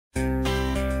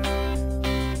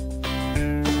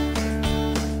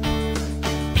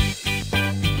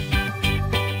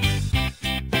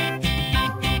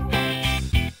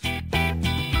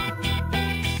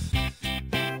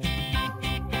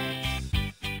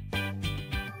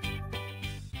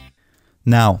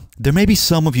Now, there may be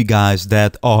some of you guys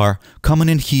that are coming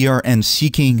in here and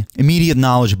seeking immediate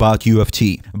knowledge about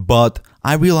UFT, but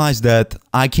I realize that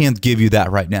I can't give you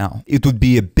that right now. It would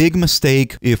be a big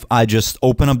mistake if I just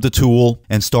open up the tool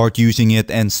and start using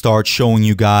it and start showing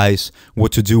you guys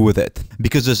what to do with it.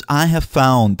 Because as I have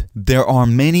found, there are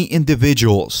many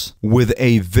individuals with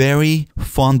a very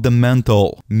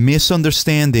fundamental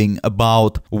misunderstanding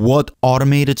about what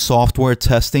automated software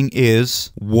testing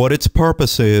is, what its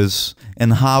purpose is,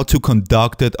 and how to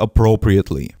conduct it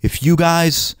appropriately. If you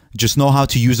guys just know how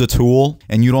to use a tool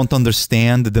and you don't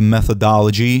understand the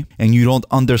methodology and you don't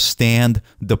understand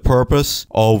the purpose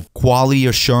of quality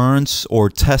assurance or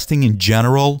testing in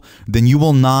general, then you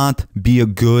will not be a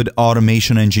good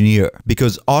automation engineer,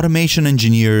 because automation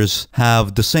engineers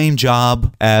have the same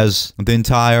job as the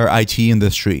entire IT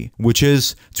industry, which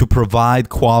is to provide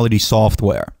quality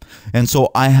software. And so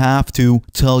I have to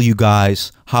tell you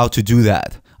guys how to do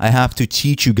that. I have to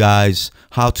teach you guys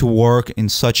how to work in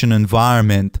such an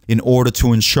environment in order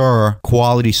to ensure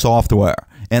quality software.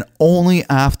 And only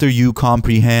after you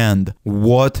comprehend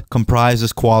what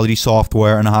comprises quality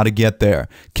software and how to get there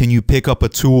can you pick up a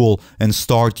tool and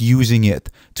start using it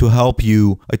to help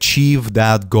you achieve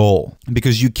that goal.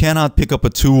 Because you cannot pick up a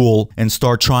tool and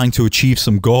start trying to achieve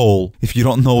some goal if you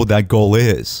don't know what that goal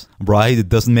is, right? It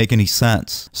doesn't make any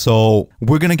sense. So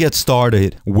we're going to get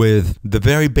started with the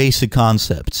very basic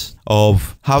concepts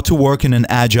of how to work in an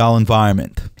agile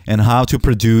environment and how to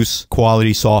produce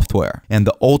quality software and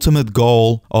the ultimate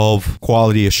goal of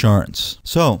quality assurance.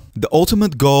 So the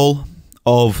ultimate goal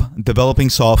of developing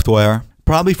software,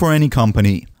 probably for any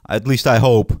company, at least I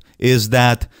hope, is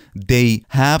that they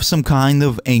have some kind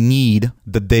of a need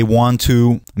that they want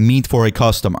to meet for a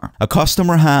customer. A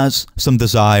customer has some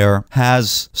desire,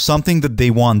 has something that they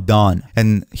want done.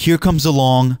 And here comes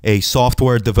along a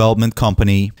software development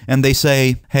company and they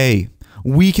say, hey,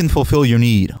 we can fulfill your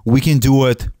need. We can do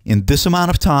it in this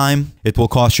amount of time. It will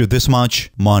cost you this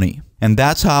much money. And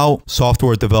that's how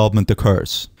software development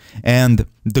occurs. And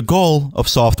the goal of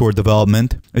software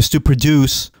development is to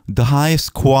produce the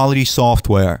highest quality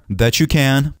software that you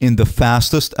can in the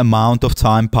fastest amount of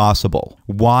time possible,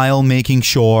 while making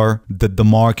sure that the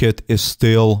market is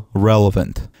still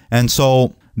relevant. And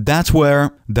so that's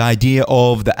where the idea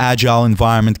of the agile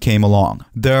environment came along.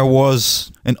 There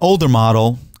was an older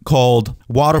model called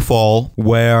waterfall,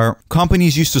 where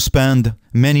companies used to spend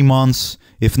many months,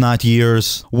 if not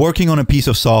years, working on a piece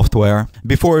of software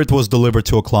before it was delivered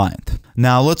to a client.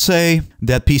 Now, let's say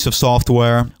that piece of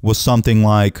software was something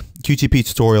like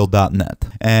QTP-tutorial.net.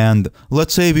 And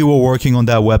let's say we were working on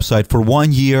that website for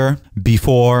 1 year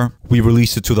before we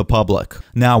released it to the public.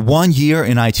 Now, 1 year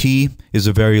in IT is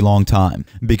a very long time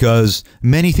because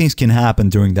many things can happen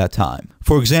during that time.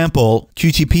 For example,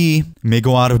 QTP may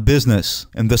go out of business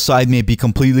and the site may be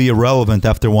completely irrelevant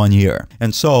after 1 year.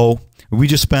 And so we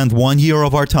just spent 1 year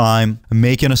of our time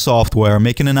making a software,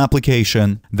 making an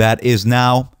application that is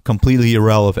now completely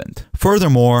irrelevant.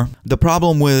 Furthermore, the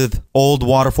problem with old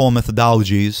waterfall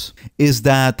methodologies is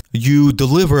that you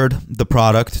delivered the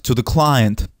product to the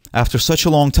client after such a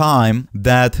long time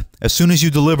that as soon as you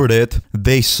delivered it,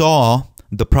 they saw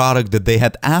the product that they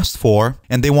had asked for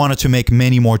and they wanted to make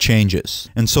many more changes.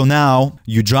 And so now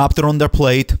you dropped it on their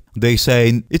plate. They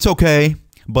say, it's okay,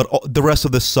 but the rest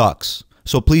of this sucks,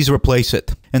 so please replace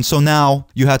it. And so now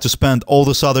you had to spend all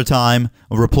this other time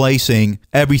replacing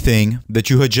everything that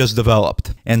you had just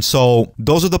developed. And so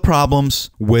those are the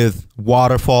problems with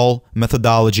waterfall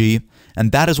methodology.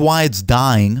 And that is why it's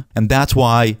dying. And that's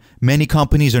why many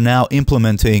companies are now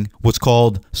implementing what's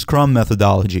called Scrum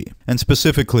methodology. And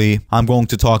specifically, I'm going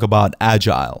to talk about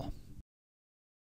Agile.